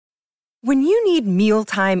When you need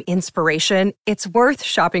mealtime inspiration, it's worth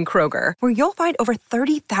shopping Kroger, where you'll find over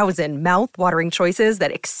 30,000 mouth-watering choices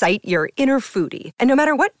that excite your inner foodie. And no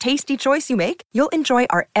matter what tasty choice you make, you'll enjoy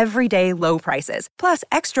our everyday low prices, plus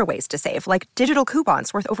extra ways to save, like digital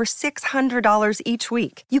coupons worth over $600 each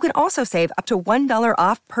week. You can also save up to $1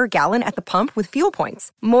 off per gallon at the pump with fuel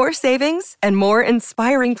points. More savings and more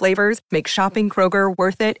inspiring flavors make shopping Kroger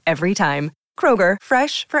worth it every time. Kroger,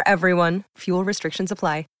 fresh for everyone. Fuel restrictions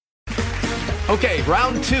apply. Okay,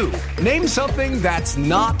 round two. Name something that's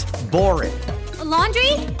not boring. A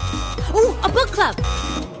laundry? Ooh, a book club.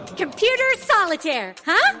 Computer solitaire,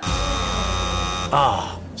 huh?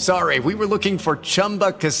 Ah, sorry, we were looking for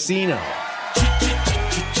Chumba Casino.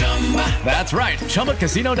 That's right,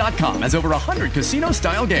 ChumbaCasino.com has over 100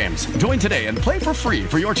 casino-style games. Join today and play for free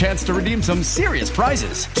for your chance to redeem some serious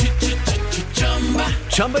prizes.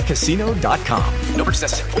 ChumbaCasino.com. No purchase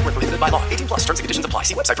necessary. Void where prohibited by law. 18+ terms and conditions apply.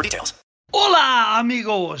 See website for details. Hola,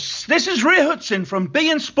 amigos. This is Ray Hudson from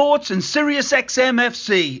beIN Sports and Sirius XM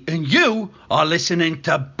FC, and you are listening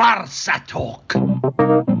to Barca Talk.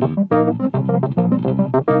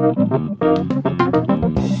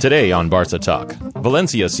 Today on Barca Talk,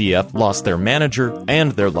 Valencia CF lost their manager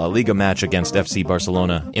and their La Liga match against FC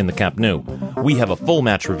Barcelona in the Camp Nou. We have a full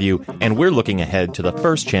match review, and we're looking ahead to the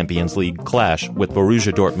first Champions League clash with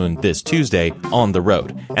Borussia Dortmund this Tuesday on the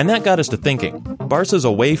road. And that got us to thinking, Barca's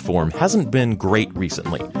away form hasn't been great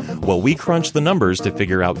recently. Well, we crunched the numbers to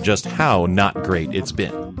figure out just how not great it's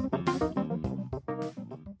been.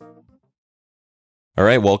 All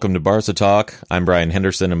right, welcome to Barca Talk. I'm Brian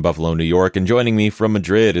Henderson in Buffalo, New York, and joining me from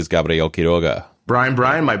Madrid is Gabriel Quiroga.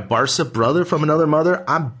 Brian, my Barca brother from another mother.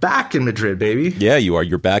 I'm back in Madrid, baby. Yeah, you are.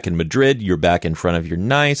 You're back in Madrid. You're back in front of your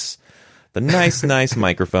nice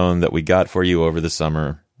microphone that we got for you over the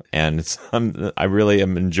summer. And I really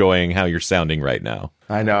am enjoying how you're sounding right now.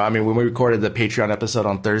 I know. I mean, when we recorded the Patreon episode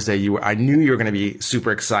on Thursday, I knew you were going to be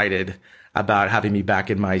super excited about having me back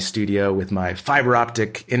in my studio with my fiber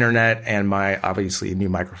optic internet and my obviously new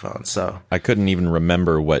microphone. So I couldn't even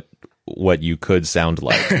remember what you could sound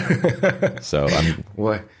like. So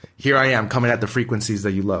well, here I am coming at the frequencies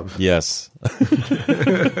that you love. Yes.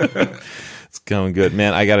 It's going good,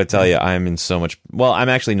 man. I got to tell you, I'm I'm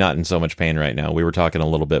actually not in so much pain right now. We were talking a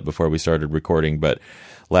little bit before we started recording, but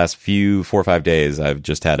last 4 or 5 days, I've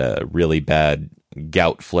just had a really bad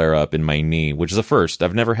gout flare up in my knee, which is a first.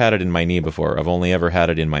 I've never had it in my knee before. I've only ever had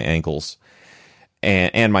it in my ankles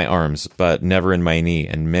and my arms, but never in my knee.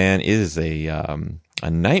 And man, it is a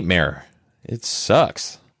nightmare. It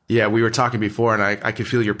sucks. Yeah, we were talking before, and I could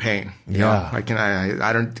feel your pain. You know? I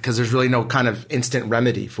don't, because there's really no kind of instant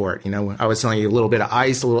remedy for it. You know, I was telling you a little bit of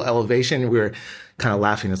ice, a little elevation. We were kind of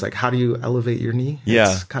laughing. It's like, how do you elevate your knee?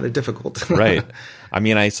 Yeah, it's kind of difficult. Right. I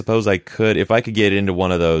mean, I suppose I could if I could get into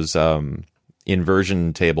one of those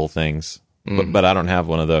inversion table things, but I don't have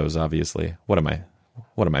one of those. Obviously, what am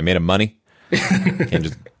I made of money? Can't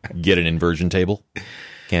just get an inversion table.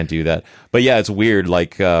 Can't do that. But yeah, it's weird.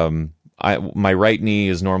 Like, my right knee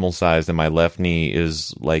is normal sized and my left knee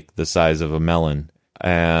is like the size of a melon,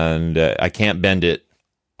 and I can't bend it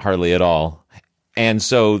hardly at all. And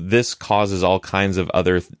so this causes all kinds of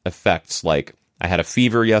other effects. Like, I had a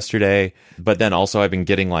fever yesterday, but then also I've been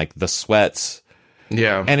getting like the sweats.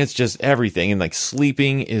 Yeah. And it's just everything. And like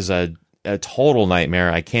sleeping is a total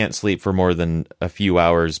nightmare. I can't sleep for more than a few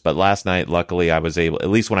hours. But last night, luckily, I was able, at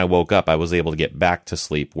least when I woke up, I was able to get back to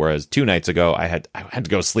sleep. Whereas 2 nights ago, I had to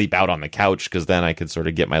go sleep out on the couch because then I could sort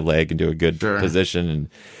of get my leg into a good position. And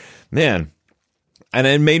man, and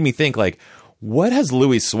it made me think, like, what has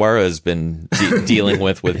Luis Suarez been dealing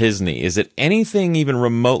with his knee? Is it anything even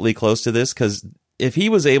remotely close to this? Because if he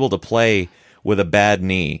was able to play with a bad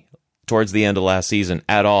knee towards the end of last season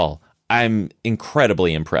at all, I'm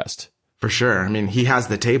incredibly impressed. For sure. I mean, he has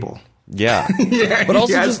the table. Yeah. Yeah, but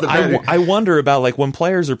also just I wonder about, like, when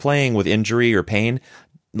players are playing with injury or pain,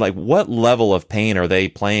 like, what level of pain are they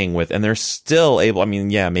playing with? And they're still able, I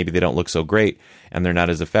mean, yeah, maybe they don't look so great and they're not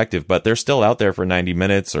as effective, but they're still out there for 90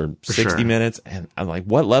 minutes or 60 minutes. And I'm like,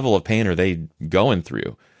 what level of pain are they going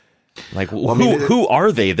through? Like, who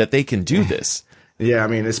are they that they can do this? Yeah, I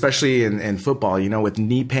mean, especially in football, you know, with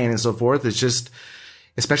knee pain and so forth, it's just,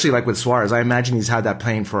 especially like with Suarez, I imagine he's had that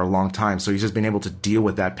pain for a long time. So he's just been able to deal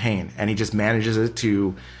with that pain, and he just manages it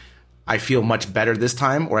to, I feel much better this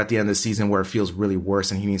time, or at the end of the season where it feels really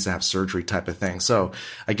worse and he needs to have surgery type of thing. So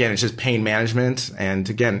again, it's just pain management. And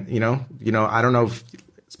again, you know, I don't know if,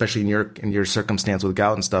 especially in your circumstance with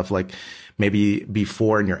gout and stuff, like maybe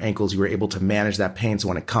before in your ankles, you were able to manage that pain. So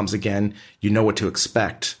when it comes again, you know what to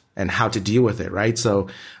expect. and how to deal with it, right? So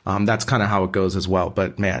that's kind of how it goes as well.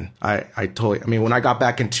 But man, I mean, when I got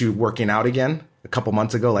back into working out again a couple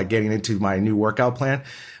months ago, like getting into my new workout plan,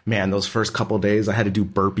 man, those first couple of days I had to do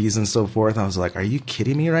burpees and so forth. I was like, are you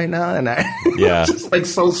kidding me right now? And I was just like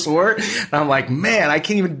so sore. And I'm like, man, I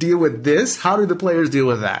can't even deal with this. How do the players deal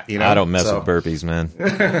with that? You know, I don't mess with burpees, man.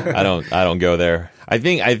 I don't go there. I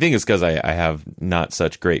think it's because I have not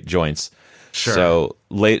such great joints. Sure. So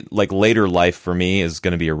later life for me is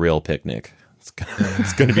going to be a real picnic. It's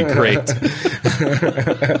going to be great.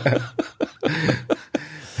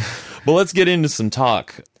 But let's get into some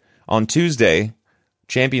talk. On Tuesday,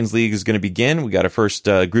 Champions League is going to begin. We got our first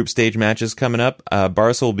group stage matches coming up.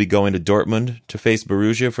 Barca will be going to Dortmund to face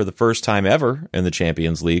Borussia for the first time ever in the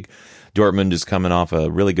Champions League. Dortmund is coming off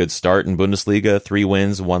a really good start in Bundesliga, 3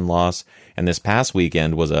 wins, 1 loss, and this past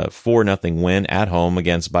weekend was a 4-0 win at home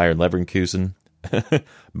against Bayern Leverkusen.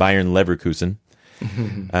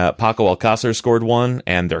 Paco Alcácer scored 1,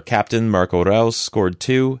 and their captain, Marco Reus, scored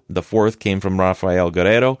 2. The 4th came from Rafael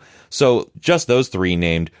Guerreiro. So just those 3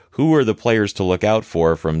 named. Who are the players to look out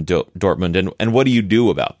for from Dortmund, and what do you do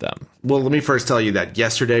about them? Well, let me first tell you that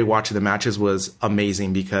yesterday watching the matches was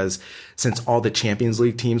amazing because since all the Champions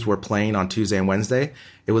League teams were playing on Tuesday and Wednesday,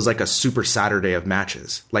 it was like a super Saturday of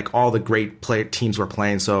matches. Like all the great teams were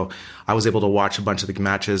playing, so I was able to watch a bunch of the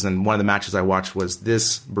matches, and one of the matches I watched was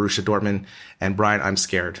this, Borussia Dortmund. And Brian, I'm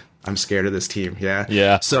scared. I'm scared of this team.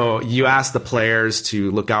 Yeah. So you asked the players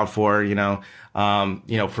to look out for,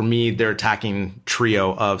 for me, their attacking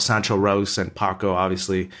trio of Sancho, Reus, and Paco,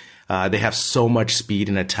 obviously, they have so much speed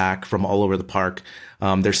and attack from all over the park.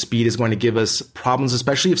 Their speed is going to give us problems,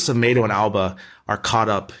 especially if Semedo and Alba are caught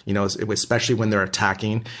up, especially when they're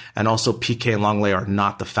attacking. And also Piqué and Lenglet are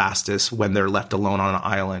not the fastest when they're left alone on an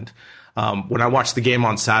island. When I watched the game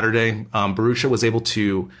on Saturday, Borussia was able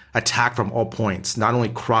to attack from all points, not only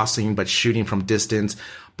crossing, but shooting from distance.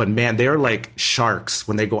 But man, they're like sharks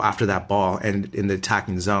when they go after that ball and in the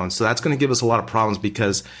attacking zone. So that's going to give us a lot of problems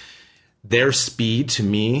because their speed to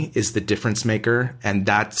me is the difference maker. And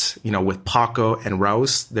that's, with Paco and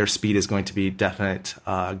Reus, their speed is going to be definite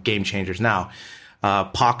game changers. Now,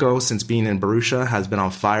 Paco, since being in Borussia, has been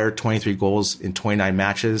on fire, 23 goals in 29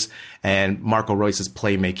 matches, and Marco Reus's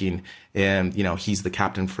playmaking, and he's the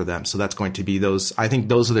captain for them. So that's going to be I think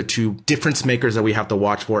those are the 2 difference makers that we have to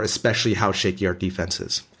watch for, especially how shaky our defense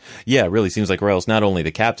is. Yeah, it really seems like Reus not only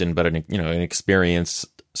the captain, but an experienced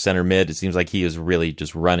center mid. It seems like he is really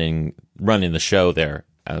just running the show there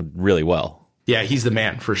really well. Yeah, he's the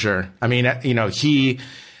man for sure. I mean, he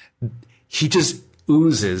just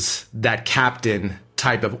oozes that captain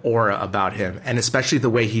type of aura about him, and especially the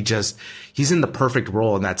way he's in the perfect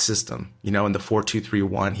role in that system. In the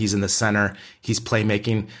 4-2-3-1, he's in the center, he's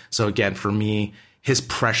playmaking. So again, for me, his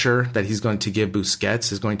pressure that he's going to give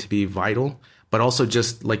Busquets is going to be vital. But also,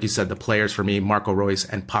 just like you said, the players for me, Marco Reus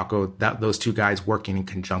and Paco, those 2 guys working in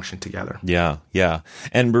conjunction together. Yeah.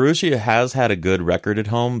 And Borussia has had a good record at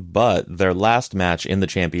home, but their last match in the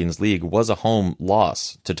Champions League was a home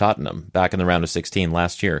loss to Tottenham back in the round of 16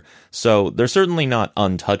 last year. So they're certainly not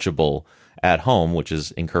untouchable at home, which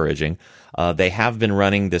is encouraging. They have been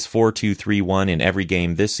running this 4-2-3-1 in every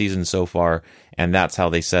game this season so far, and that's how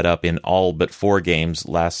they set up in all but 4 games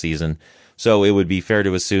last season. So it would be fair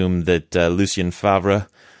to assume that Lucien Favre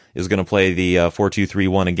is going to play the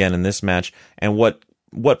 4-2-3-1 again in this match. And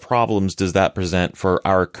what problems does that present for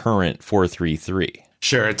our current 4-3-3?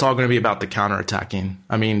 Sure, it's all going to be about the counterattacking.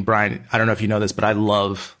 I mean, Brian, I don't know if you know this, but I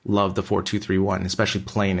love the 4-2-3-1, especially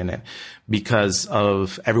playing in it, because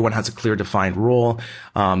of everyone has a clear defined role.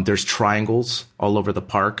 There's triangles all over the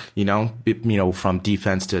park, from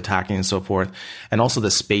defense to attacking and so forth. And also the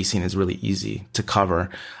spacing is really easy to cover.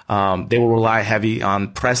 They will rely heavy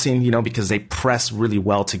on pressing, because they press really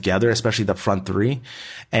well together, especially the front 3.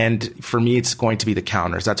 And for me, it's going to be the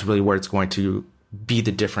counters. That's really where it's going to be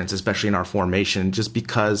the difference, especially in our formation, just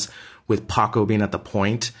because with Paco being at the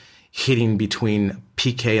point, hitting between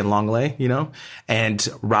Piqué and Lenglet, and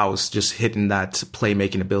Reus just hitting that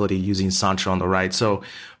playmaking ability using Sancho on the right. So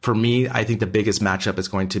for me, I think the biggest matchup is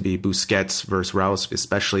going to be Busquets versus Reus,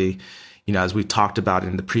 especially, as we talked about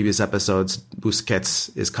in the previous episodes,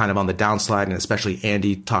 Busquets is kind of on the downslide, and especially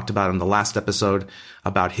Andy talked about in the last episode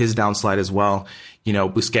about his downslide as well.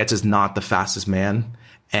 Busquets is not the fastest man,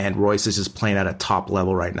 and Reus is just playing at a top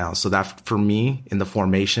level right now. So that, for me, in the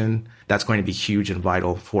formation, that's going to be huge and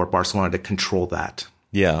vital for Barcelona to control that.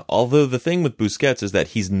 Yeah, although the thing with Busquets is that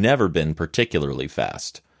he's never been particularly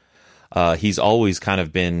fast. He's always kind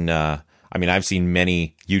of been... I've seen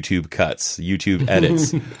many YouTube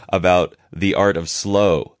edits about the art of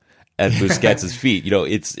slow at Busquets' feet.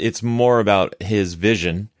 It's more about his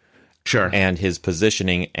vision Sure. and his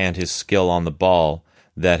positioning and his skill on the ball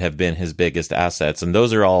that have been his biggest assets. And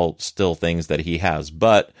those are all still things that he has.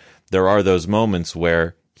 But there are those moments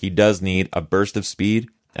where he does need a burst of speed.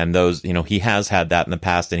 And those, he has had that in the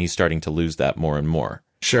past, and he's starting to lose that more and more.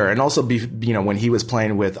 Sure. And also, when he was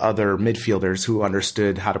playing with other midfielders who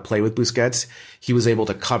understood how to play with Busquets, he was able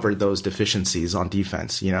to cover those deficiencies on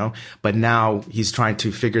defense, But now he's trying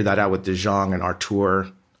to figure that out with De Jong and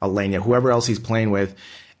Artur, Alenia, whoever else he's playing with.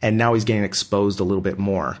 And now he's getting exposed a little bit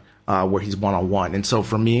more where he's one-on-one. And so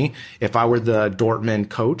for me, if I were the Dortmund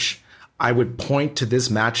coach, I would point to this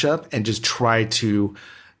matchup and just try to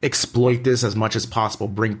exploit this as much as possible,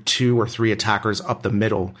 bring 2 or 3 attackers up the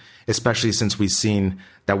middle, especially since we've seen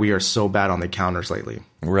that we are so bad on the counters lately.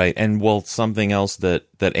 Right. And something else that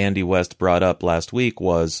Andy West brought up last week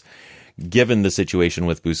was, given the situation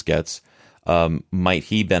with Busquets, might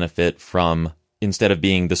he benefit from, instead of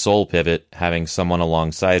being the sole pivot, having someone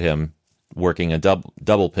alongside him working a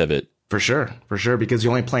double pivot? For sure, because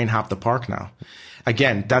you're only playing half the park now.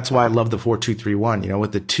 Again, that's why I love the 4-2-3-1.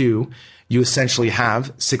 With the 2, you essentially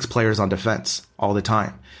have 6 players on defense all the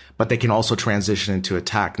time, but they can also transition into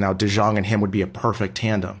attack. Now, De Jong and him would be a perfect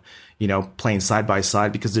tandem, playing side by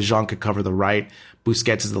side, because De Jong could cover the right,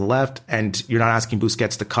 Busquets is the left, and you're not asking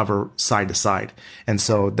Busquets to cover side to side. And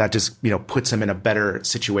so that just, puts him in a better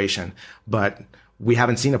situation. But we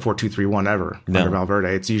haven't seen a 4-2-3-1 ever under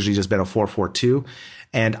Valverde. It's usually just been a 4-4-2.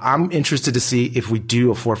 And I'm interested to see if we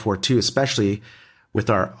do a 4-4-2, especially with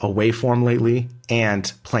our away form lately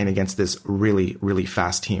and playing against this really, really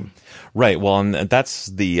fast team. Right. Well, and that's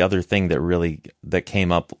the other thing that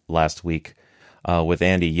came up last week with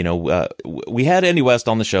Andy. We had Andy West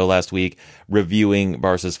on the show last week reviewing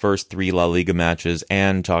Barca's first 3 La Liga matches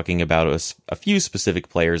and talking about a few specific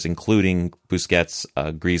players, including Busquets,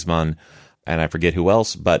 Griezmann, and I forget who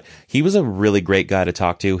else, but he was a really great guy to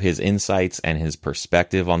talk to. His insights and his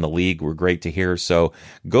perspective on the league were great to hear. So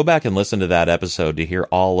go back and listen to that episode to hear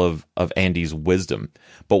all of Andy's wisdom.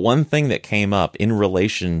 But one thing that came up in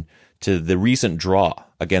relation to the recent draw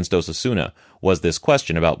against Osasuna was this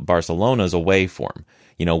question about Barcelona's away form.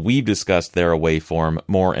 We've discussed their away form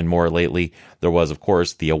more and more lately. There was, of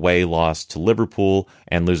course, the away loss to Liverpool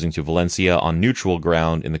and losing to Valencia on neutral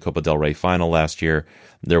ground in the Copa del Rey final last year.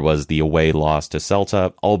 There was the away loss to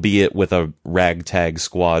Celta, albeit with a ragtag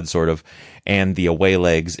squad sort of, and the away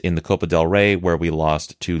legs in the Copa del Rey where we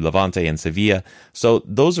lost to Levante and Sevilla. So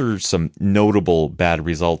those are some notable bad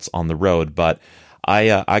results on the road, but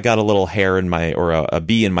I got a little hair in a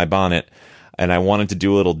bee in my bonnet, and I wanted to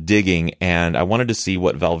do a little digging, and I wanted to see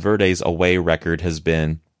what Valverde's away record has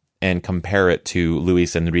been and compare it to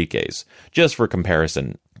Luis Enrique's, just for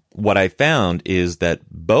comparison. What I found is that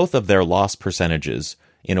both of their loss percentages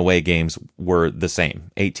in away games were the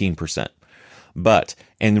same, 18%. But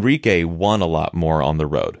Enrique won a lot more on the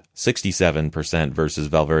road, 67% versus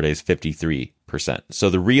Valverde's 53%. So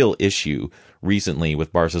the real issue recently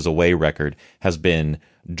with Barca's away record has been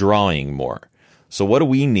drawing more. So what do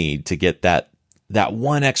we need to get that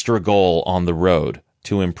one extra goal on the road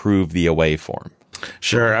to improve the away form?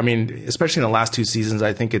 Sure. I mean, especially in the last 2 seasons,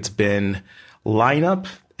 I think it's been lineup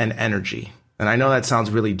and energy. And I know that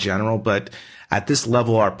sounds really general, but at this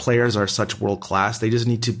level, our players are such world class. They just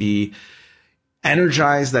need to be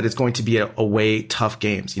energized that it's going to be away tough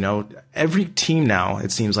games. Every team now,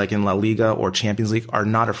 it seems like in La Liga or Champions League, are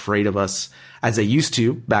not afraid of us as they used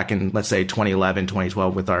to back in, let's say, 2011,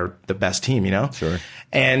 2012 with the best team, Sure.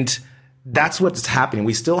 And that's what's happening.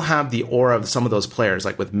 We still have the aura of some of those players,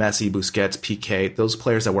 like with Messi, Busquets, Piqué, those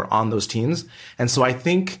players that were on those teams. And so I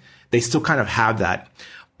think they still kind of have that.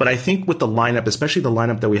 But I think with the lineup, especially the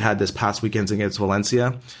lineup that we had this past weekend against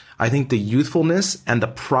Valencia, I think the youthfulness and the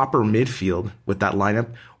proper midfield with that lineup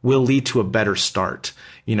will lead to a better start.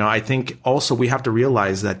 I think also we have to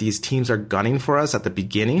realize that these teams are gunning for us at the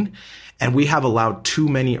beginning, and we have allowed too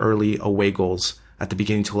many early away goals at the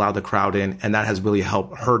beginning to allow the crowd in, and that has really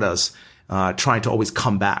hurt us trying to always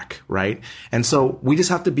come back, right? And so we just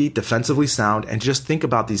have to be defensively sound and just think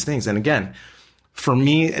about these things. And again, for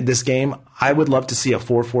me, this game, I would love to see a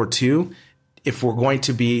 4-4-2 if we're going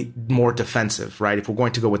to be more defensive, right? If we're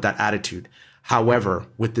going to go with that attitude. However,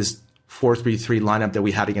 with this 4-3-3 lineup that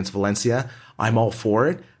we had against Valencia, I'm all for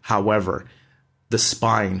it. However, the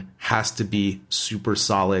spine has to be super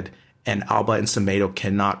solid, and Alba and Semedo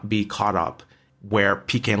cannot be caught up where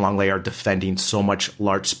Piqué and Lenglet are defending so much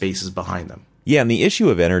large spaces behind them. Yeah, and the issue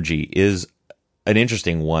of energy is an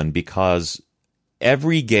interesting one because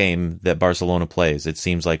every game that Barcelona plays, it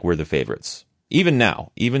seems like we're the favorites. Even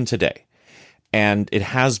now, even today. And it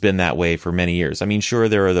has been that way for many years. I mean, sure,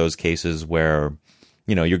 there are those cases where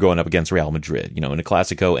you're going up against Real Madrid. In a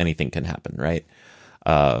Clasico, anything can happen, right?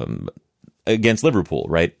 Against Liverpool,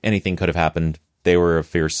 right? Anything could have happened. They were a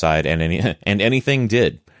fierce side, and anything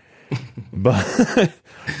did.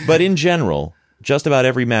 But in general, just about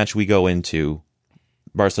every match we go into,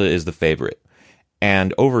 Barca is the favorite.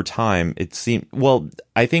 And over time, it seemed... Well,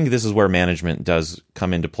 I think this is where management does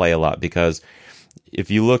come into play a lot, because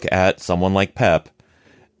if you look at someone like Pep,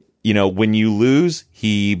 when you lose,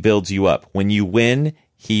 he builds you up. When you win,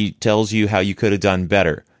 he tells you how you could have done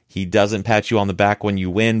better. He doesn't pat you on the back when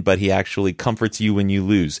you win, but he actually comforts you when you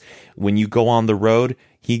lose. When you go on the road,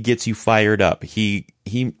 he gets you fired up. He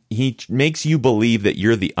makes you believe that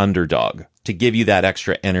you're the underdog to give you that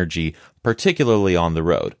extra energy, particularly on the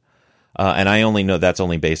road. And I only know that's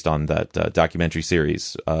only based on that documentary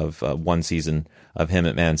series of one season of him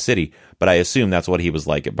at Man City. But I assume that's what he was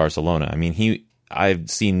like at Barcelona. I mean,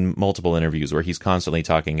 I've seen multiple interviews where he's constantly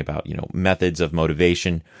talking about, methods of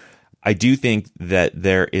motivation. I do think that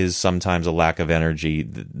there is sometimes a lack of energy.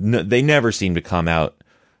 They never seem to come out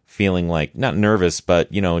feeling like, not nervous,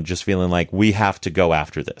 but, just feeling like we have to go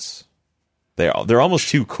after this. They're almost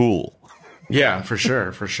too cool. Yeah, for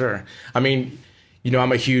sure. For sure. I mean,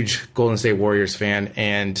 I'm a huge Golden State Warriors fan,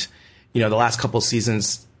 and, the last couple of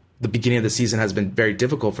seasons, the beginning of the season has been very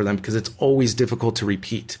difficult for them because it's always difficult to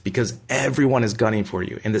repeat because everyone is gunning for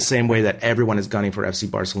you in the same way that everyone is gunning for FC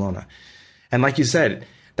Barcelona. And like you said,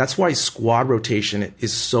 that's why squad rotation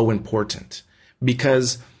is so important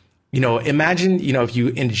because, imagine, if you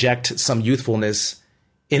inject some youthfulness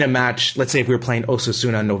in a match, let's say if we were playing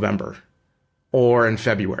Osasuna in November or in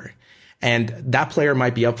February, and that player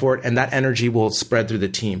might be up for it and that energy will spread through the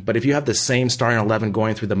team. But if you have the same starting 11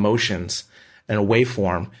 going through the motions in a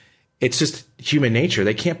waveform, it's just human nature.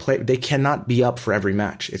 They can't play. They cannot be up for every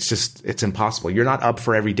match. It's impossible. You're not up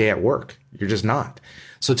for every day at work. You're just not.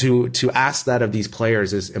 So to ask that of these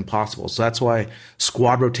players is impossible. So that's why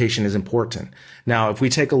squad rotation is important. Now, if we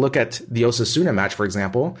take a look at the Osasuna match, for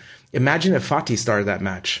example, imagine if Fati started that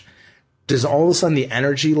match. Does all of a sudden the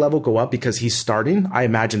energy level go up because he's starting? I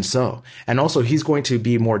imagine so. And also he's going to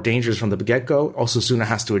be more dangerous from the get-go. Osasuna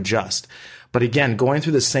has to adjust. But again, going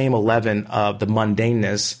through the same 11 of the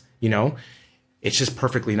mundaneness, it's just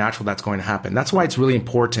perfectly natural that's going to happen. That's why it's really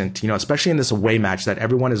important, especially in this away match, that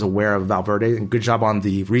everyone is aware of Valverde. And good job on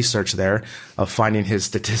the research there of finding his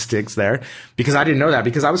statistics there, because I didn't know that,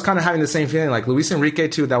 because I was kind of having the same feeling. Like Luis Enrique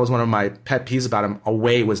too, that was one of my pet peeves about him.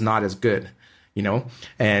 Away was not as good,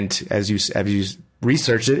 and as you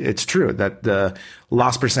research it, it's true that the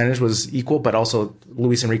loss percentage was equal, but also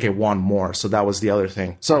Luis Enrique won more. So that was the other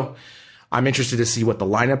thing. So I'm interested to see what the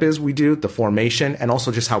lineup is we do, the formation, and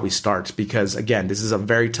also just how we start. Because, again, this is a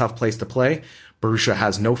very tough place to play. Borussia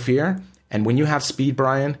has no fear. And when you have speed,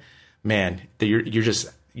 Brian, man,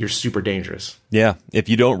 you're super dangerous. Yeah, if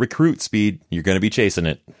you don't recruit speed, you're going to be chasing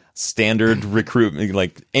it. Standard recruitment,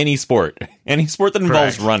 like any sport that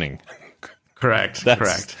involves running. Correct.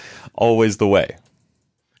 That's always the way.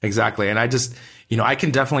 Exactly. And I just, I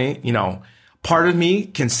can definitely, part of me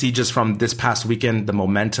can see just from this past weekend the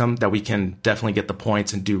momentum that we can definitely get the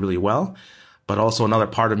points and do really well. But also another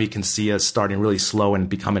part of me can see us starting really slow and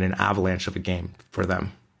becoming an avalanche of a game for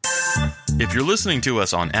them. If you're listening to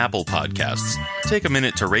us on Apple Podcasts, take a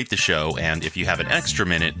minute to rate the show, and if you have an extra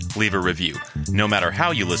minute, leave a review. No matter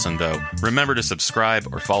how you listen, though, remember to subscribe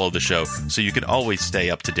or follow the show so you can always stay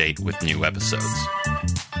up to date with new episodes.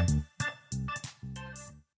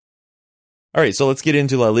 All right, so let's get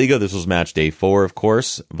into La Liga. This was match day 4, of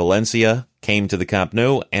course. Valencia came to the Camp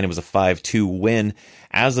Nou, and it was a 5-2 win.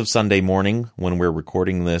 As of Sunday morning, when we're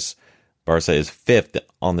recording this, Barca is 5th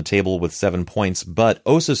on the table with 7 points, but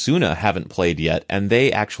Osasuna haven't played yet, and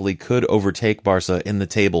they actually could overtake Barca in the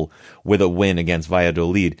table with a win against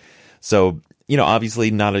Valladolid. So,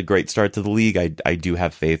 obviously not a great start to the league. I do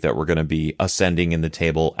have faith that we're going to be ascending in the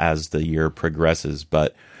table as the year progresses,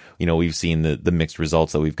 but we've seen the mixed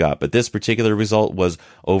results that we've got. But this particular result was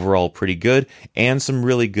overall pretty good, and some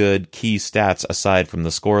really good key stats aside from the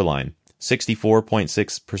scoreline.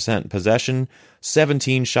 64.6% possession,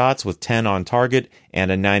 17 shots with 10 on target,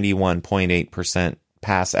 and a 91.8%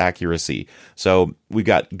 pass accuracy. So we've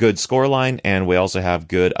got good scoreline, and we also have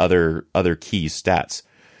good other key stats.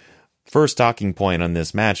 First talking point on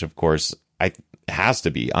this match, of course, has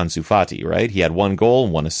to be Ansu Fati, right? He had 1 goal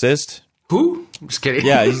and 1 assist. Who? I'm just kidding.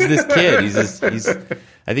 Yeah, he's this kid. He's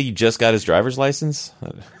I think he just got his driver's license.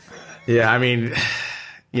 Yeah, I mean,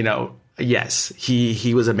 yes,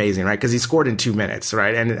 he was amazing, right? Because he scored in 2 minutes,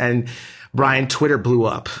 right? And Brian, Twitter blew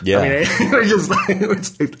up. Yeah. I mean, it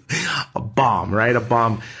was like a bomb, right? A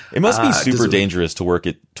bomb. It must be super dangerous to work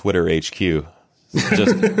at Twitter HQ.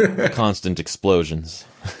 Just constant explosions.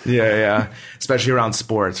 Yeah. Especially around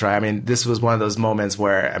sports, right? I mean, this was one of those moments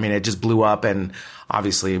where, I mean, it just blew up, and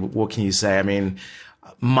obviously, what can you say? I mean,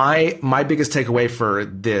 my biggest takeaway for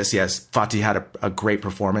this, yes, Fatih had a great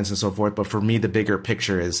performance and so forth, but for me, the bigger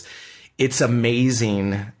picture is it's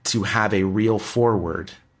amazing to have a real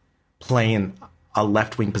forward playing a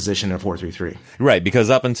left-wing position in a 4-3-3. Right, because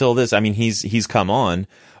up until this, I mean, he's come on,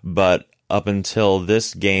 but up until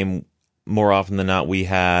this game, more often than not, we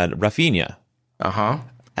had Rafinha.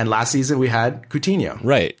 And last season, we had Coutinho.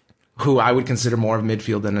 Right. Who I would consider more of a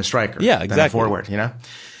midfield than a striker. Yeah, exactly. Than a forward, you know?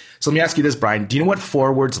 So let me ask you this, Brian. Do you know what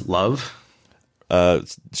forwards love?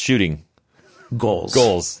 Shooting.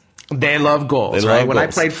 Goals. They love goals, right? When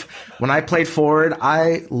I played forward,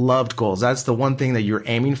 I loved goals. That's the one thing that you're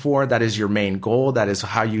aiming for. That is your main goal. That is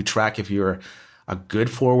how you track if you're a good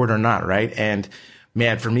forward or not, right? And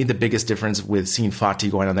man, for me, the biggest difference with seeing Fatih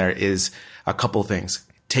going on there is a couple things.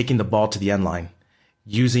 Taking the ball to the end line,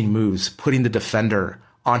 using moves, putting the defender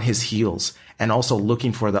on his heels, and also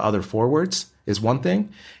looking for the other forwards is one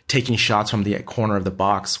thing. Taking shots from the corner of the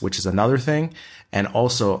box, which is another thing. And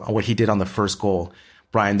also what he did on the first goal.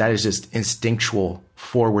 Brian, that is just instinctual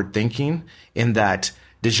forward thinking in that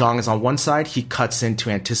De Jong is on one side, he cuts in to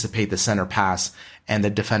anticipate the center pass, and the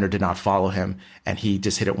defender did not follow him, and he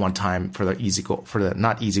just hit it one time for the easy goal,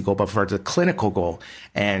 not easy goal, but for the clinical goal.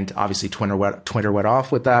 And obviously Twitter went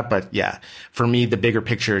off with that. But yeah, for me, the bigger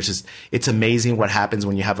picture is just, it's amazing what happens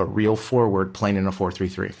when you have a real forward playing in a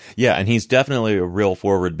 4-3-3. Yeah, and he's definitely a real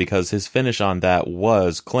forward because his finish on that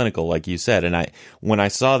was clinical, like you said. And when I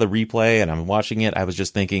saw the replay and I'm watching it, I was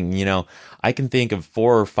just thinking, I can think of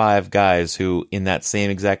 4 or 5 guys who in that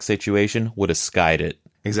same exact situation would have skied it.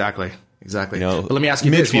 Exactly. But let me ask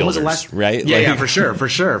you this. When was the last, right? Yeah, for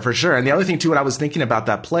sure. And the other thing, too, what I was thinking about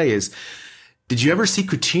that play is, did you ever see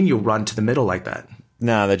Coutinho run to the middle like that?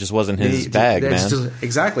 No, that just wasn't his bag, man.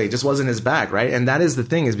 Exactly. It just wasn't his bag, right? And that is the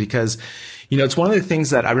thing, is because, it's one of the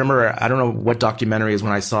things that I remember, I don't know what documentary is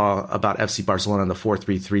when I saw about FC Barcelona and the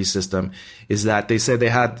 4-3-3 system, is that they said they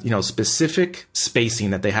had, specific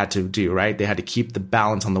spacing that they had to do, right? They had to keep the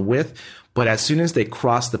balance on the width. But as soon as they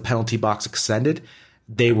crossed the penalty box extended,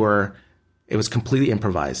 it was completely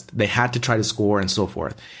improvised. They had to try to score and so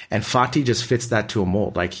forth. And Fatih just fits that to a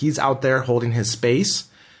mold. Like, he's out there holding his space,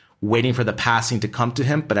 waiting for the passing to come to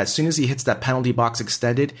him. But as soon as he hits that penalty box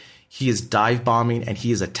extended, he is dive bombing and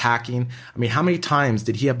he is attacking. I mean, how many times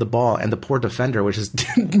did he have the ball and the poor defender, which is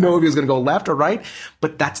didn't know if he was going to go left or right?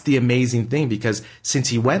 But that's the amazing thing, because since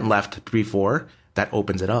he went left before, that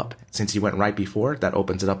opens it up. Since he went right before, that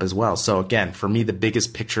opens it up as well. So again, for me, the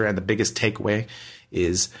biggest picture and the biggest takeaway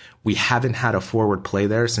is we haven't had a forward play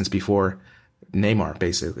there since before Neymar,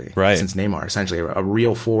 basically. Right. Since Neymar, essentially a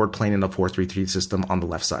real forward playing in the 4-3-3 system on the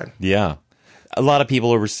left side. Yeah. A lot of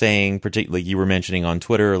people were saying, particularly you were mentioning on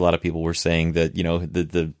Twitter, a lot of people were saying that,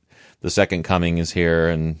 the second coming is here,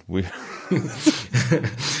 and we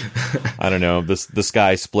I don't know, the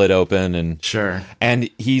sky split open, and sure. And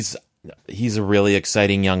he's a really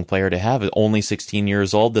exciting young player to have, only 16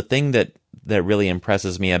 years old. The thing that really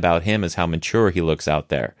impresses me about him is how mature he looks out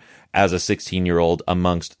there as a 16-year-old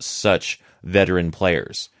amongst such veteran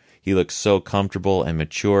players. He looks so comfortable and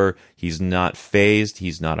mature. He's not phased.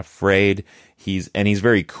 He's not afraid. He's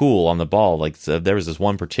very cool on the ball. Like, so there was this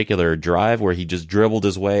one particular drive where he just dribbled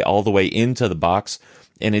his way all the way into the box,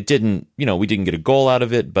 and it didn't, we didn't get a goal out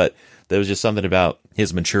of it, but there was just something about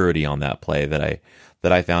his maturity on that play that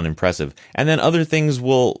I found impressive. And then other things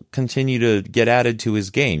will continue to get added to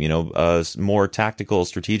his game, more tactical,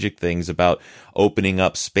 strategic things about opening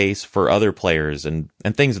up space for other players and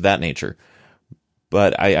things of that nature.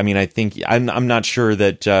 But I think I'm not sure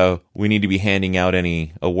that we need to be handing out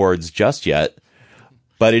any awards just yet,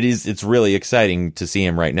 but it's really exciting to see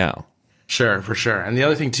him right now. Sure, for sure. And the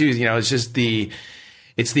other thing too is, it's just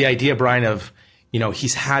it's the idea, Brian, of,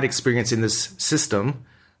 he's had experience in this system.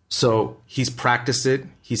 So he's practiced it,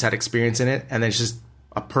 he's had experience in it, and then it's just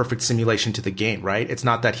a perfect simulation to the game, right? It's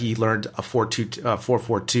not that he learned a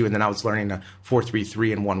 4-4-2, and then I was learning a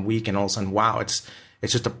 4-3-3 in 1 week, and all of a sudden, wow, it's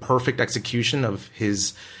just a perfect execution of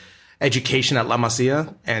his education at La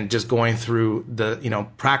Masia and just going through the,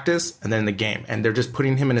 practice and then the game. And they're just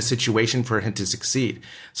putting him in a situation for him to succeed.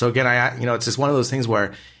 So again, it's just one of those things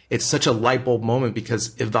where it's such a light bulb moment,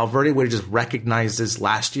 because if Valverde would have just recognized this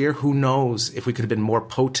last year, who knows if we could have been more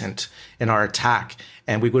potent in our attack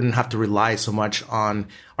and we wouldn't have to rely so much on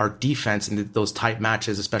our defense in those tight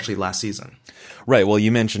matches, especially last season. Right. Well,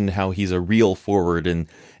 you mentioned how he's a real forward, and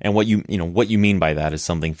what you mean by that is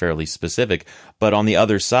something fairly specific. But on the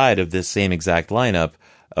other side of this same exact lineup,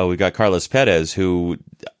 we got Carlos Perez, who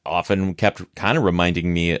often kept kind of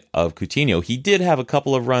reminding me of Coutinho. He did have a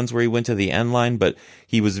couple of runs where he went to the end line, but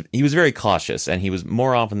he was very cautious, and he was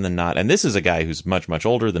more often than not. And this is a guy who's much, much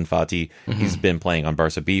older than Fati. Mm-hmm. He's been playing on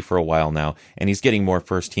Barca B for a while now, and he's getting more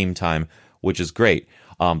first team time, which is great.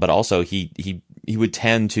 But also he would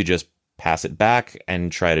tend to just pass it back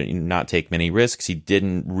and try to not take many risks. He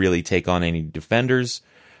didn't really take on any defenders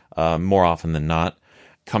more often than not.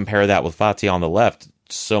 Compare that with Fati on the left.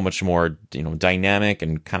 So much more, dynamic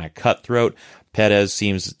and kind of cutthroat. Perez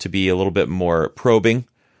seems to be a little bit more probing,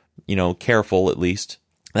 careful at least.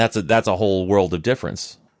 That's a whole world of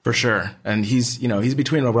difference. For sure. And he's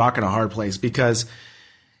between a rock and a hard place because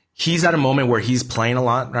he's at a moment where he's playing a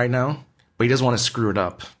lot right now, but he doesn't want to screw it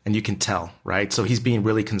up. And you can tell, right? So he's being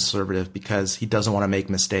really conservative because he doesn't want to make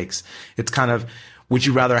mistakes. It's kind of, would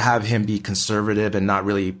you rather have him be conservative and not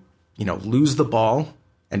really, lose the ball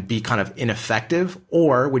and be kind of ineffective,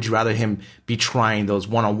 or would you rather him be trying those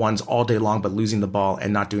one-on-ones all day long but losing the ball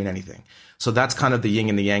and not doing anything? So that's kind of the yin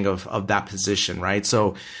and the yang of that position, right?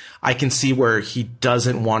 So I can see where he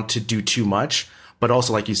doesn't want to do too much, but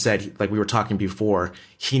also, like you said, like we were talking before,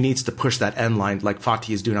 he needs to push that end line like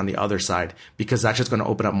Fati is doing on the other side, because that's just going to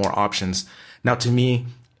open up more options. Now, to me,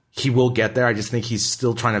 he will get there. I just think he's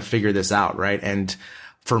still trying to figure this out, right? And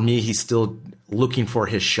for me, he's still looking for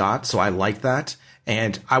his shot, so I like that.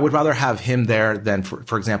 And I would rather have him there than,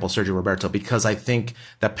 for example, Sergio Roberto, because I think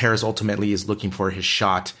that Perez ultimately is looking for his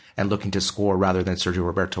shot and looking to score rather than Sergio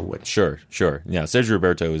Roberto would. Sure. Yeah, Sergio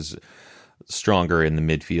Roberto is stronger in the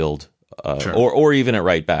midfield, or even at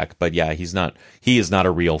right back. But yeah, he is not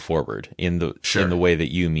a real forward in the way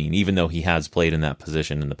that you mean, even though he has played in that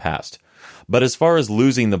position in the past. But as far as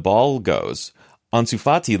losing the ball goes, Ansu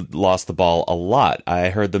Fati lost the ball a lot. I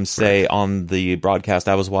heard them say on the broadcast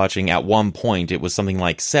I was watching, at one point it was something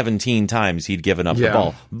like 17 times he'd given up the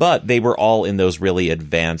ball. But they were all in those really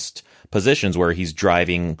advanced positions where he's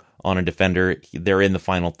driving on a defender, they're in the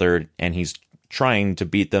final third, and he's trying to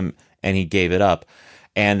beat them, and he gave it up.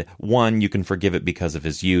 And one, you can forgive it because of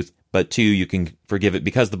his youth, but two, you can forgive it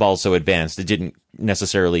because the ball's so advanced. It didn't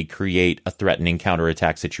necessarily create a threatening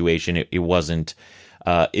counterattack situation. It wasn't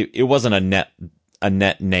a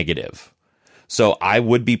net negative. So I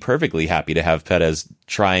would be perfectly happy to have Perez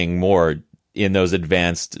trying more in those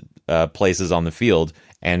advanced places on the field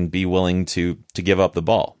and be willing to give up the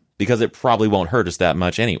ball, because it probably won't hurt us that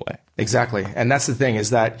much anyway. Exactly. And that's the thing,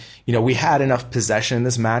 is that, we had enough possession in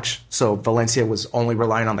this match, so Valencia was only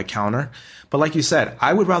relying on the counter. But like you said,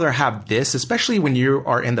 I would rather have this, especially when you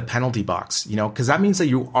are in the penalty box, because that means that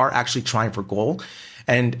you are actually trying for goal.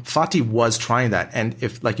 And Fati was trying that. And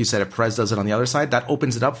if, like you said, if Perez does it on the other side, that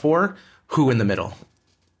opens it up for who in the middle?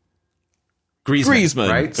 Griezmann.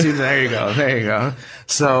 Right? So there you go.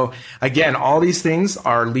 So again, all these things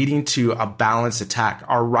are leading to a balanced attack.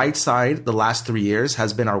 Our right side, the last 3 years,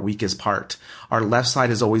 has been our weakest part. Our left side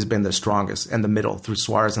has always been the strongest, and the middle through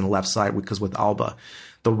Suarez on the left side, because with Alba.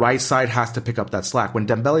 The right side has to pick up that slack. When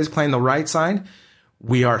Dembele is playing the right side,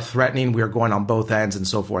 we are threatening, we are going on both ends and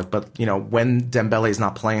so forth. But, when Dembele is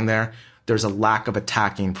not playing there, there's a lack of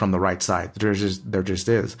attacking from the right side. There just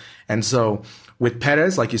is. And so with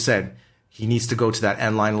Perez, like you said, he needs to go to that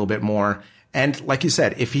end line a little bit more. And like you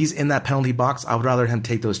said, if he's in that penalty box, I would rather him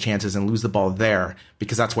take those chances and lose the ball there,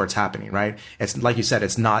 because that's where it's happening, right? It's like you said,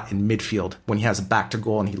 it's not in midfield when he has a back to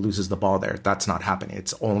goal and he loses the ball there. That's not happening.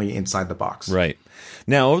 It's only inside the box. Right.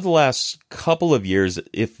 Now, over the last couple of years,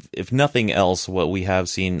 if nothing else, what we have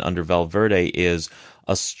seen under Valverde is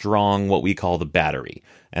a strong, what we call the battery.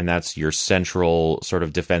 And that's your central sort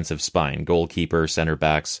of defensive spine, goalkeeper, center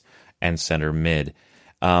backs, and center mid.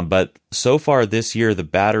 But so far this year, the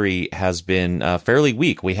battery has been fairly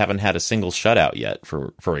weak. We haven't had a single shutout yet,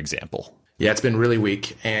 for example. Yeah, it's been really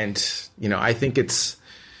weak. And, I think it's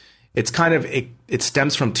kind of, it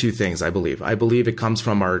stems from two things, I believe. I believe it comes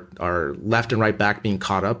from our left and right back being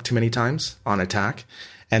caught up too many times on attack.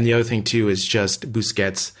 And the other thing, too, is just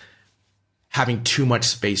Busquets having too much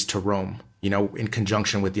space to roam, in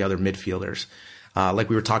conjunction with the other midfielders. Like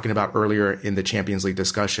we were talking about earlier in the Champions League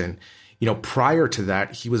discussion, prior to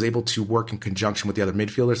that, he was able to work in conjunction with the other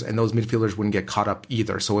midfielders, and those midfielders wouldn't get caught up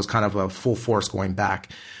either. So it was kind of a full force going back.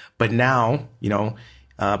 But now,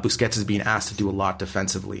 Busquets is being asked to do a lot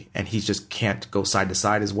defensively, and he just can't go side to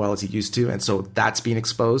side as well as he used to. And so that's being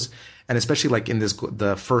exposed. And especially like in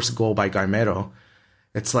the first goal by Gaimero,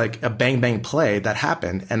 it's like a bang play that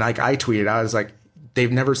happened. And like I tweeted, I was like,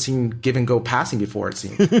 they've never seen give and go passing before, it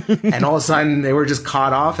seemed. And all of a sudden they were just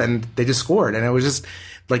caught off and they just scored. And it was just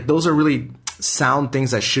like, those are really sound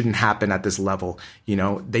things that shouldn't happen at this level.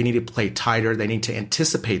 They need to play tighter. They need to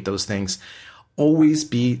anticipate those things. always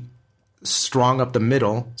be strong up the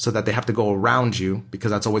middle so that they have to go around you,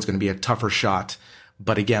 because that's always going to be a tougher shot.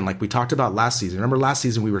 But again, like we talked about last season, remember last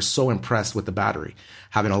season we were so impressed with the Battery,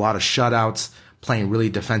 having a lot of shutouts, playing really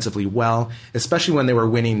defensively well, especially when they were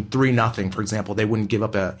winning 3-0, for example. They wouldn't give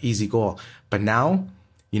up an easy goal. But now,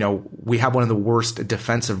 we have one of the worst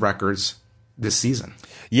defensive records this season.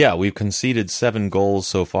 Yeah, we've conceded 7 goals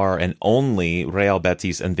so far, and only Real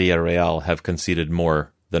Betis and Villarreal have conceded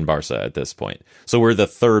more than Barca at this point. So we're the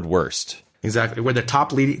third worst. Exactly. We're the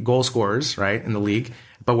top lead goal scorers, right, in the league,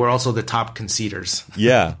 but we're also the top conceders.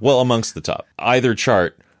 Yeah, well, amongst the top. Either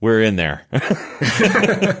chart, we're in there.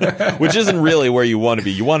 Which isn't really where you want to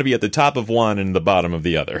be. You want to be at the top of one and the bottom of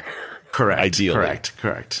the other. Correct. Ideally.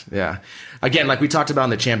 Correct. Yeah. Again, like we talked about in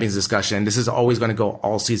the Champions discussion, this is always going to go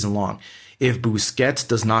all season long. If Busquets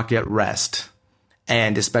does not get rest,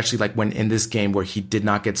 and especially like when in this game where he did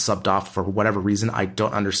not get subbed off for whatever reason, I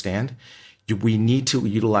don't understand, we need to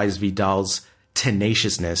utilize Vidal's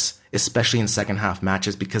tenaciousness, especially in second half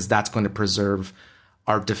matches, because that's going to preserve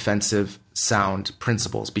our defensive sound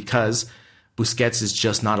principles, because Busquets is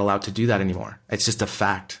just not allowed to do that anymore. It's just a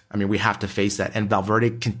fact. I mean, we have to face that. And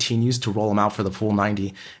Valverde continues to roll him out for the full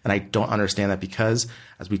 90. And I don't understand that, because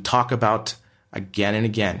as we talk about again and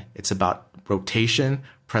again, it's about rotation,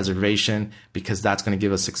 preservation, because that's going to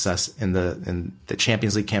give us success in the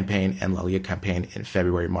Champions League campaign and La Liga campaign in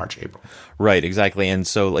February, March, April. Right, exactly. And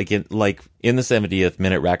so like in the 70th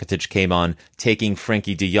minute, Rakitic came on, taking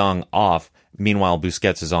Frenkie de Jong off. Meanwhile,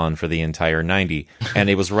 Busquets is on for the entire 90. And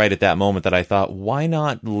it was right at that moment that I thought, why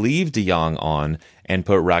not leave de Jong on and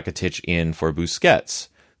put Rakitic in for Busquets?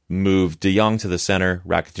 Move de Jong to the center,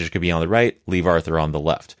 Rakitic could be on the right, leave Arthur on the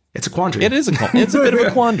left. It's a quandary. It's a bit of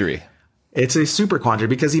a quandary. It's a super quandary,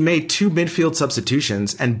 because he made 2 midfield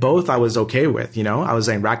substitutions, and both I was okay with. I was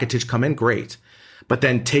saying Rakitic come in, great. But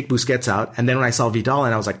then take Busquets out. And then when I saw Vidal,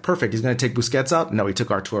 and I was like, perfect, he's going to take Busquets out. No, he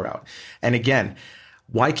took Artur out. And again,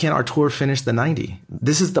 why can't Artur finish the 90?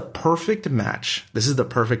 This is the perfect match. This is the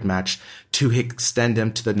perfect match to extend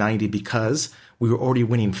him to the 90, because we were already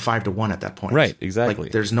winning 5-1 at that point. Right, exactly.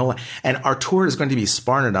 Like, there's no, and Artur is going to be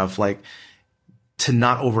smart enough, to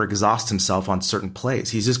not overexhaust himself on certain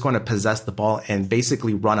plays. He's just going to possess the ball and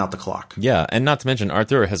basically run out the clock. Yeah, and not to mention,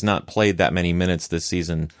 Artur has not played that many minutes this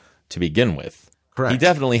season to begin with. Correct. He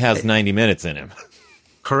definitely has 90 minutes in him.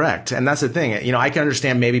 Correct. And that's the thing. I can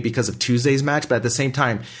understand maybe because of Tuesday's match, but at the same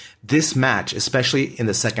time, this match, especially in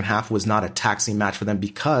the second half, was not a taxing match for them,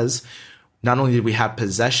 because not only did we have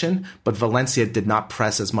possession, but Valencia did not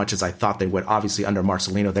press as much as I thought they would. Obviously, under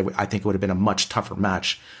Marcelino, I think it would have been a much tougher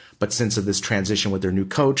match. But since of this transition with their new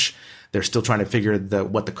coach, they're still trying to figure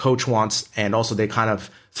what the coach wants. And also they kind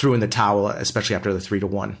of threw in the towel, especially after the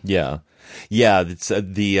 3-1. Yeah. Yeah. It's,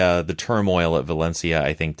 the turmoil at Valencia,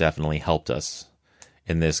 I think, definitely helped us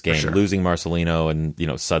in this game. Sure. Losing Marcelino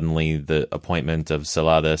and, suddenly the appointment of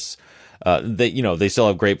Celades. They still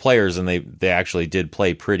have great players, and they actually did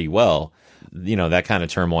play pretty well. That kind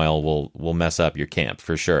of turmoil will mess up your camp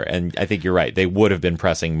for sure. And I think you're right. They would have been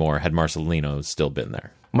pressing more had Marcelino still been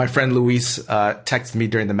there. My friend Luis texted me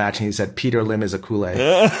during the match, and he said, Peter Lim is a Kool-Aid.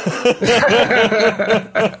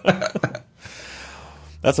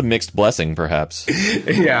 That's a mixed blessing, perhaps.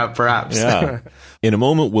 Yeah, perhaps. Yeah. In a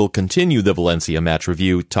moment, we'll continue the Valencia match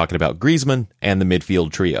review, talking about Griezmann and the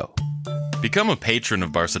midfield trio. Become a patron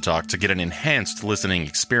of Barca Talk to get an enhanced listening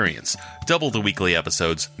experience. Double the weekly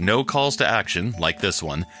episodes, no calls to action like this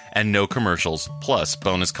one, and no commercials, plus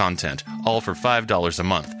bonus content, all for $5 a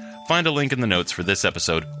month. Find a link in the notes for this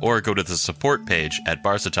episode, or go to the support page at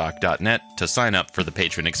barcatalk.net to sign up for the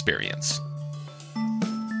patron experience.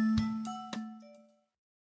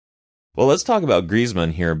 Well, let's talk about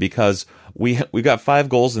Griezmann here, because we got 5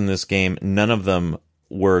 goals in this game. None of them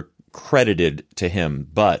were credited to him,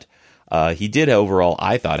 but he did overall,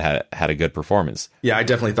 I thought, had a good performance. Yeah, I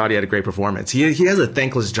definitely thought he had a great performance. He has a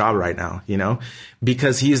thankless job right now,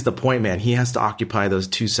 because he is the point man. He has to occupy those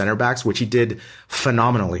 2 center backs, which he did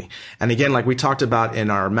phenomenally. And again, like we talked about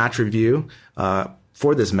in our match review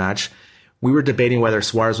for this match, we were debating whether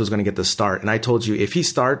Suarez was going to get the start. And I told you, if he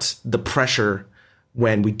starts, the pressure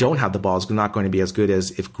when we don't have the ball is not going to be as good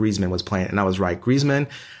as if Griezmann was playing. And I was right. Griezmann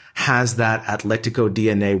has that Atletico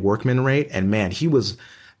DNA workman rate. And man,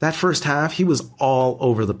 that first half, he was all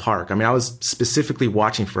over the park. I mean, I was specifically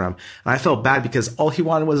watching for him, and I felt bad because all he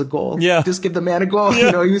wanted was a goal. Yeah. Just give the man a goal.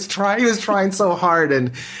 Yeah. He was trying so hard.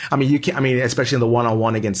 And especially in the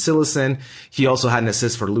 1-on-1 against Silesen, he also had an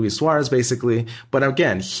assist for Luis Suarez, basically. But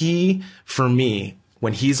again, for me,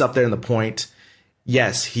 when he's up there in the point,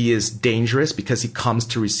 yes, he is dangerous because he comes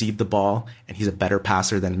to receive the ball, and he's a better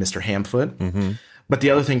passer than Mr. Hamfoot. Mm-hmm. But the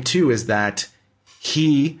other thing too is that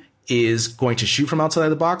he is going to shoot from outside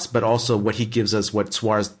the box, but also what he gives us, what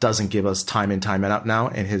Suarez doesn't give us time in, time out now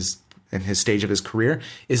in his stage of his career,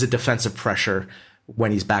 is a defensive pressure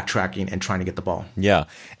when he's backtracking and trying to get the ball. Yeah.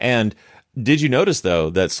 And did you notice,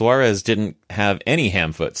 though, that Suarez didn't have any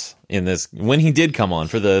ham foots in this when he did come on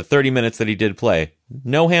for the 30 minutes that he did play?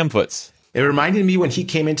 No ham foots. It reminded me when he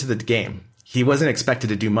came into the game, he wasn't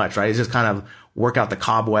expected to do much, right? He's just kind of work out the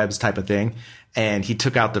cobwebs type of thing. And he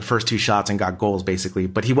took out the first 2 shots and got goals, basically.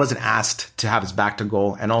 But he wasn't asked to have his back to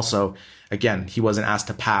goal. And also, again, he wasn't asked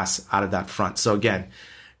to pass out of that front. So, again,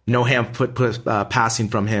 no ham foot passing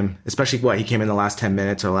from him, especially he came in the last 10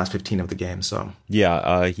 minutes or the last 15 of the game. So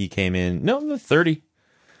yeah, he came in, 30.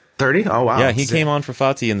 30? Oh, wow. Yeah, he came on for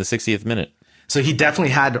Fati in the 60th minute. So he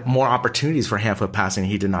definitely had more opportunities for hand foot passing.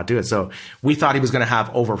 He did not do it. So we thought he was going to have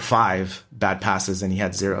over 5 bad passes, and he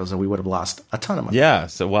had 0. So we would have lost a ton of money. Yeah.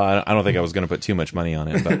 So, well, I don't think I was going to put too much money on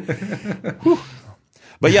it. But,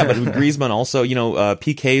 but yeah, but Griezmann also,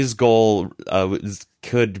 PK's goal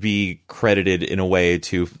could be credited in a way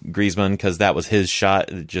to Griezmann because that was his shot.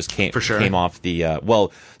 It just came off the,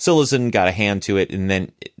 Cillessen got a hand to it, and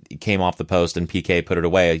then it came off the post, and PK put it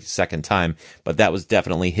away a second time. But that was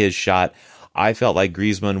definitely his shot. I felt like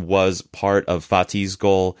Griezmann was part of Fati's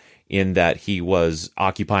goal in that he was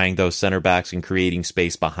occupying those center backs and creating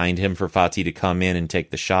space behind him for Fati to come in and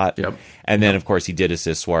take the shot. Yep. And then, of course, he did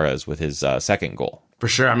assist Suarez with his second goal. For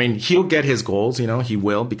sure. I mean, he'll get his goals, he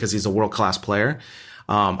will, because he's a world-class player.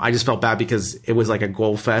 I just felt bad because it was like a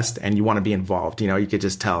goal fest and you want to be involved, you could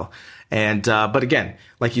just tell. And, but again,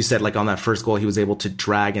 like you said, like on that first goal, he was able to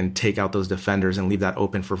drag and take out those defenders and leave that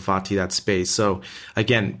open for Fati, that space. So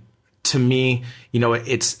again, to me,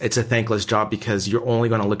 it's a thankless job because you're only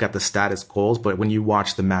going to look at the status goals. But when you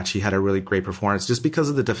watch the match, he had a really great performance just because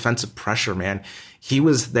of the defensive pressure, man. He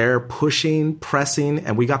was there pushing, pressing,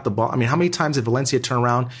 and we got the ball. I mean, how many times did Valencia turn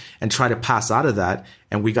around and try to pass out of that?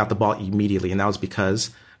 And we got the ball immediately. And that was because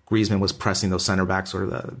Griezmann was pressing those center backs or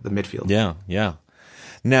the midfield. Yeah, yeah.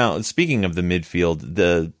 Now, speaking of the midfield,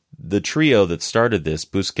 the trio that started this,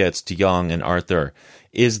 Busquets, De Jong, and Arthur,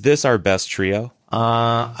 is this our best trio?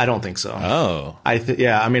 I don't think so. Oh. I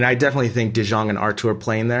definitely think De Jong and Artur are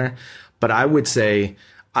playing there, but I would say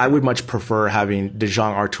I would much prefer having De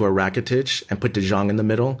Jong, Artur, Rakitic and put De Jong in the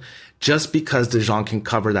middle just because De Jong can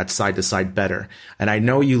cover that side to side better. And I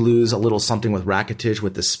know you lose a little something with Rakitic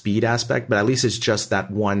with the speed aspect, but at least it's just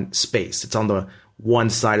that one space. It's on the one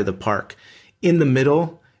side of the park. In the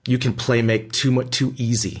middle, you can make too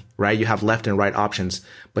easy, right? You have left and right options,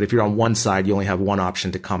 but if you're on one side, you only have one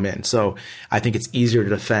option to come in. So I think it's easier to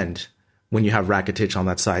defend when you have Rakitic on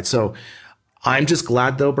that side. So I'm just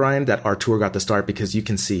glad though, Brian, that Artur got the start because you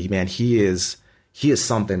can see, man, he is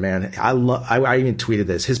something, man. I even tweeted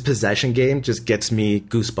this. His possession game just gets me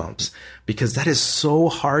goosebumps because that is so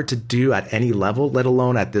hard to do at any level, let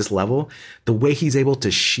alone at this level. The way he's able to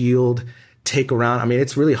shield, take around. I mean,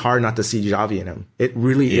 it's really hard not to see Xavi in him. It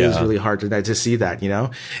really is really hard to see that,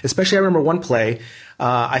 Especially I remember one play,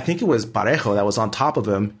 I think it was Parejo that was on top of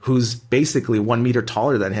him, who's basically 1 meter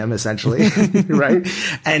taller than him, essentially, right?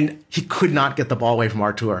 And he could not get the ball away from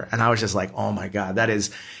Artur. And I was just like, oh my God,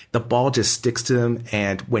 the ball just sticks to him.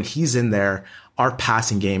 And when he's in there, our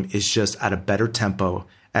passing game is just at a better tempo.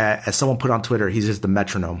 As someone put on Twitter, he's just the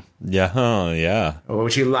metronome. Yeah, yeah.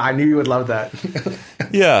 Which I knew you would love that.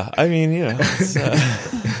 Yeah, I mean, it's,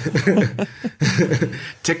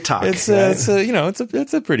 TikTok.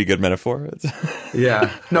 It's a pretty good metaphor. Yeah,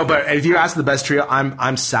 no, but if you ask the best trio,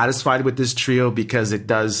 I'm satisfied with this trio because it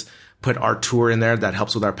does put Artur in there that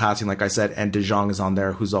helps with our passing, like I said, and De Jong is on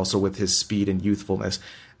there, who's also with his speed and youthfulness.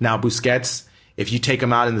 Now Busquets, if you take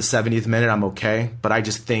him out in the 70th minute, I'm okay, but I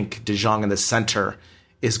just think De Jong in the center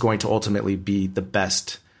is going to ultimately be the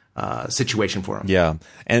best situation for him. Yeah,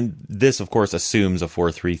 and this, of course, assumes a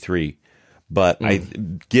 4-3-3. But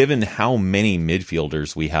given how many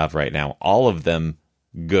midfielders we have right now, all of them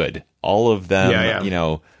good, all of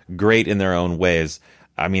them, great in their own ways.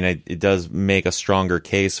 I mean, it does make a stronger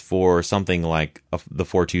case for something like the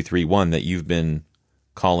 4-2-3-1 that you've been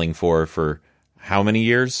calling for how many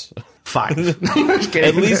years? 5.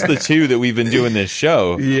 At least the 2 that we've been doing this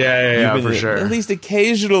show. Yeah, for sure. At least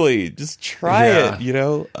occasionally, just try it.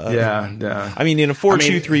 Yeah. I mean, in a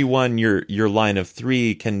 4-2-3-1, your line of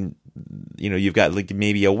 3 can, you've got like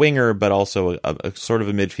maybe a winger, but also a sort of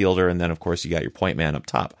a midfielder, and then of course you got your point man up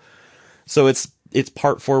top. So it's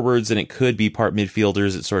part forwards and it could be part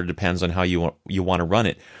midfielders. It sort of depends on how you want to run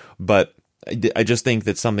it, but I just think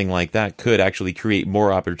that something like that could actually create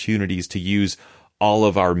more opportunities to use all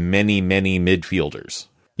of our many, many midfielders.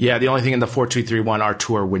 Yeah, the only thing in the 4-2-3-1,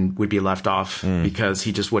 Artur would be left off because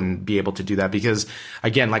he just wouldn't be able to do that. Because,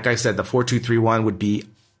 again, like I said, the 4-2-3-1 would be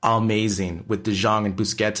amazing with De Jong and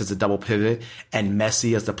Busquets as a double pivot and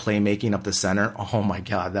Messi as the playmaking up the center. Oh, my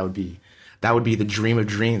God, that would be the dream of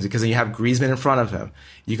dreams, because then you have Griezmann in front of him.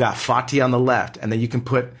 You got Fati on the left, and then you can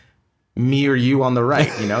put me or you on the right.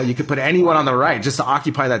 You could put anyone on the right just to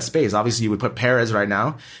occupy that space. Obviously, you would put Perez right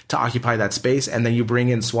now to occupy that space, and then you bring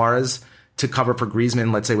in Suarez to cover for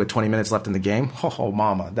Griezmann, let's say with 20 minutes left in the game. Oh,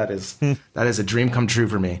 mama, that is a dream come true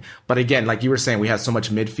for me. But again, like you were saying, we have so much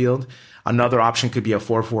midfield. Another option could be a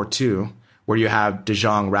 4-4-2 where you have De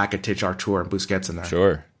Jong, Rakitic, Artur, and Busquets in there.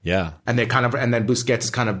 Sure, yeah. And then Busquets is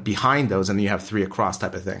kind of behind those, and then you have three across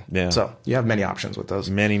type of thing. Yeah. So you have many options with those.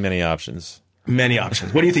 Many options. Many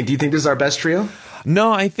options. What do you think? Do you think this is our best trio?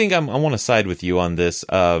 No, I think I want to side with you on this.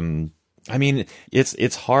 I mean,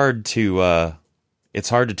 it's hard to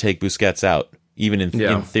take Busquets out, even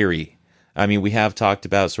in theory. I mean, we have talked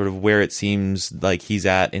about sort of where it seems like he's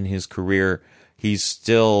at in his career. He's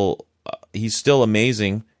still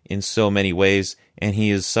amazing in so many ways, and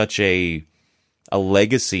he is such a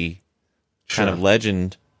legacy kind of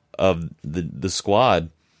legend of the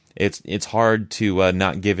squad. It's hard to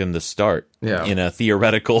not give him the start in a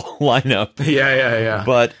theoretical lineup. Yeah.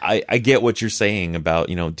 But I get what you're saying about,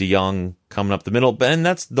 De Jong coming up the middle. And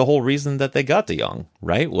that's the whole reason that they got De Jong,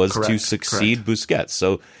 right? Was to succeed Busquets.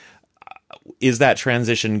 So is that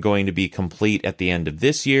transition going to be complete at the end of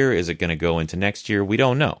this year? Is it going to go into next year? We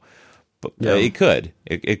don't know. But it could.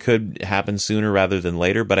 It could happen sooner rather than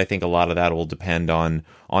later. But I think a lot of that will depend on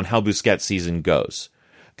how Busquets' season goes.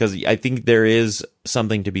 Because I think there is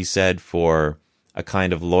something to be said for a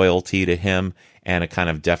kind of loyalty to him and a kind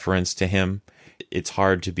of deference to him. It's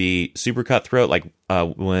hard to be super cutthroat. Like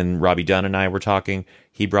when Robbie Dunn and I were talking,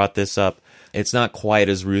 he brought this up. It's not quite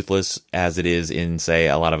as ruthless as it is in, say,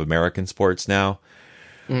 a lot of American sports now,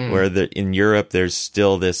 where in Europe, there's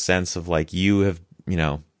still this sense of like, you've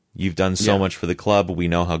done so much for the club. We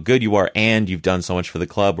know how good you are, and you've done so much for the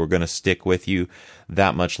club. We're going to stick with you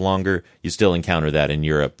that much longer. You still encounter that in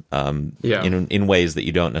Europe, in ways that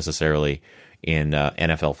you don't necessarily in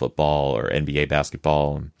NFL football or NBA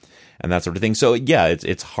basketball and that sort of thing. So yeah,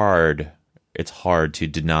 it's hard. It's hard to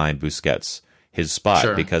deny Busquets his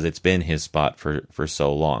spot because it's been his spot for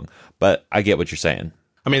so long. But I get what you're saying.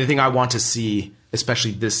 I mean, the thing I want to see,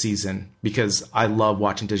 especially this season, because I love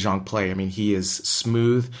watching De Jong play. I mean, he is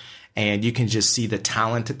smooth, and you can just see the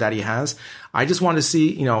talent that he has. I just want to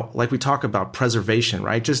see, like we talk about preservation,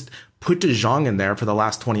 right? Just put De Jong in there for the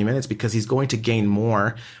last 20 minutes because he's going to gain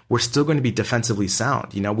more. We're still going to be defensively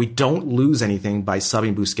sound. We don't lose anything by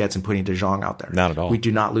subbing Busquets and putting De Jong out there. Not at all. We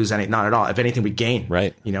do not lose any, not at all. If anything, we gain.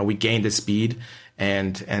 Right. We gain the speed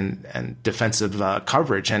and defensive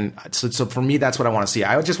coverage. And so for me, that's what I want to see.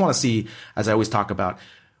 I just want to see, as I always talk about,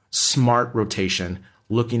 smart rotation,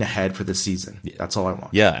 looking ahead for the season. That's all I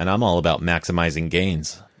want. Yeah, and I'm all about maximizing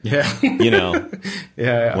gains. Yeah.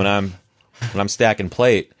 Yeah. When I'm stacking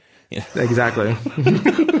plate. Exactly.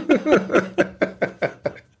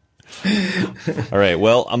 All right.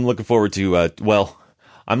 Well, I'm looking forward to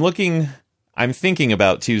I'm thinking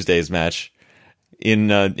about Tuesday's match in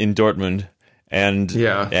Dortmund. And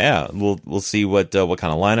we'll see what kind of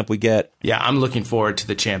lineup we get. Yeah, I'm looking forward to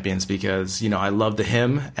the champions because I love the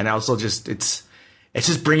hymn, and also just it's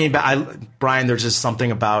just bringing back Brian. There's just something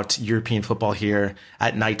about European football here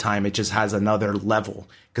at nighttime. It just has another level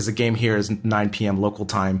because the game here is 9 p.m. local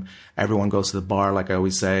time. Everyone goes to the bar, like I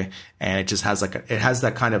always say, and it just has it has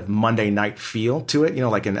that kind of Monday night feel to it.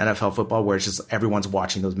 Like in NFL football, where it's just everyone's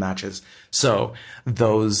watching those matches. So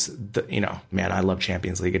man, I love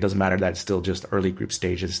Champions League. It doesn't matter that it's still just early group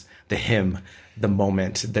stages. The hymn, the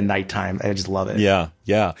moment, the nighttime. I just love it. Yeah.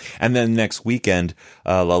 And then next weekend,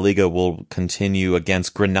 La Liga will continue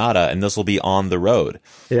against Granada, and this will be on the road.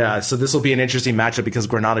 Yeah, so this will be an interesting matchup because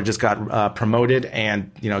Granada just got promoted,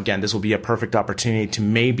 and again, this will be a perfect opportunity to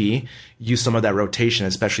maybe use some of that rotation,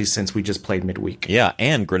 especially since we just played midweek. Yeah,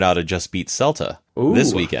 and Granada just beat Celta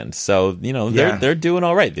this weekend, so they're doing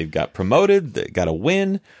all right. They've got promoted, they got a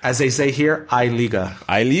win, as they say here, I Liga,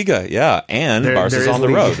 yeah, and Barca's on the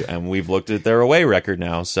road, and we've looked at their away record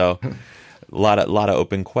now, so a lot of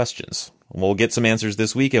open questions. We'll get some answers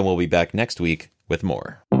this week, and we'll be back next week with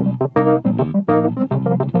more.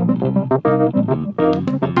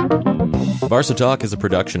 Barca Talk is a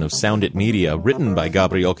production of Sound It Media, written by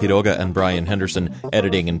Gabriel Quiroga and Brian Henderson,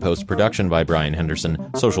 editing and post-production by Brian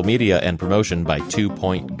Henderson, social media and promotion by 2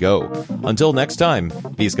 Point Go. Until next time,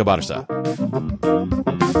 Visca Barca.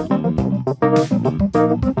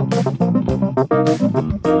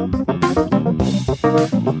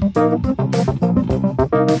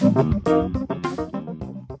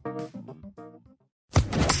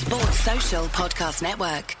 official podcast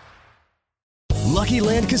network. Lucky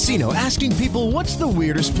Land Casino, asking people, what's the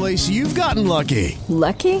weirdest place you've gotten lucky?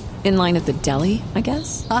 Lucky? In line at the deli, I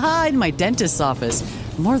guess? Aha, in my dentist's office.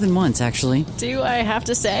 More than once, actually. Do I have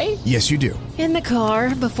to say? Yes, you do. In the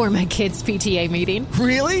car before my kids' PTA meeting.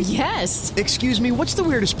 Really? Yes. Excuse me, what's the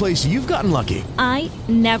weirdest place you've gotten lucky? I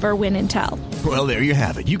never win and tell. Well, there you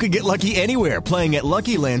have it. You can get lucky anywhere, playing at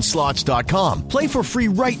LuckyLandSlots.com. Play for free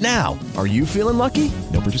right now. Are you feeling lucky?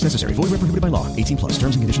 No purchase necessary. Void where prohibited by law. 18+.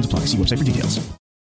 Terms and conditions apply. See website for details.